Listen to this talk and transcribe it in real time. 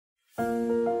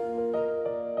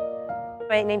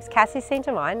My name's Cassie St.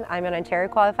 Amand. I'm an Ontario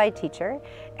qualified teacher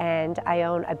and I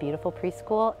own a beautiful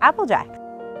preschool, Applejacks.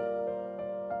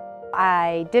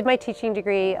 I did my teaching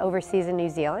degree overseas in New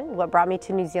Zealand. What brought me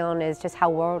to New Zealand is just how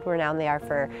world-renowned they are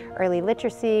for early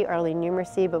literacy, early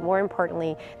numeracy, but more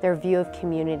importantly, their view of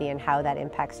community and how that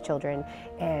impacts children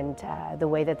and the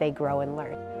way that they grow and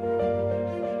learn.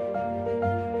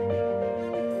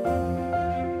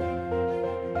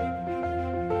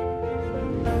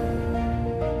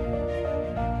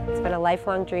 It's been a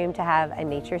lifelong dream to have a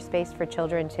nature space for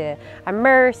children to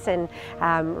immerse and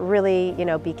really,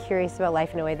 be curious about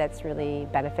life in a way that's really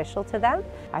beneficial to them.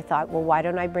 I thought, well, why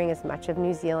don't I bring as much of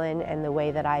New Zealand and the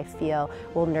way that I feel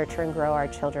will nurture and grow our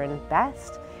children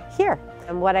best here.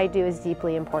 And what I do is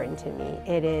deeply important to me.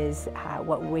 It is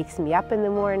what wakes me up in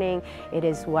the morning. It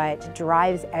is what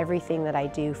drives everything that I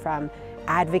do, from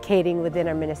advocating within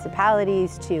our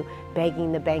municipalities to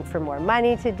begging the bank for more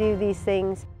money to do these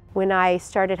things. When I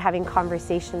started having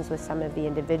conversations with some of the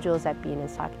individuals at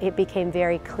Bienenstock, it became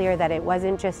very clear that it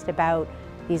wasn't just about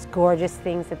these gorgeous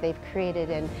things that they've created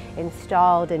and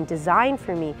installed and designed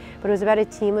for me, but it was about a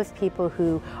team of people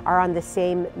who are on the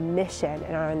same mission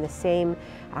and are on the same,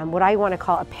 what I want to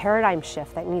call a paradigm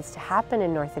shift that needs to happen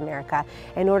in North America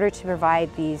in order to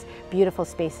provide these beautiful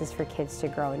spaces for kids to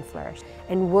grow and flourish.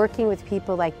 And working with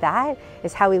people like that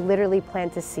is how we literally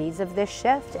plant the seeds of this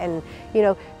shift. And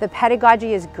the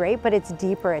pedagogy is great, but it's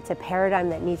deeper. It's a paradigm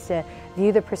that needs to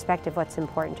view the perspective of what's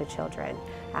important to children.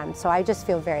 So I just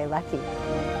feel very lucky.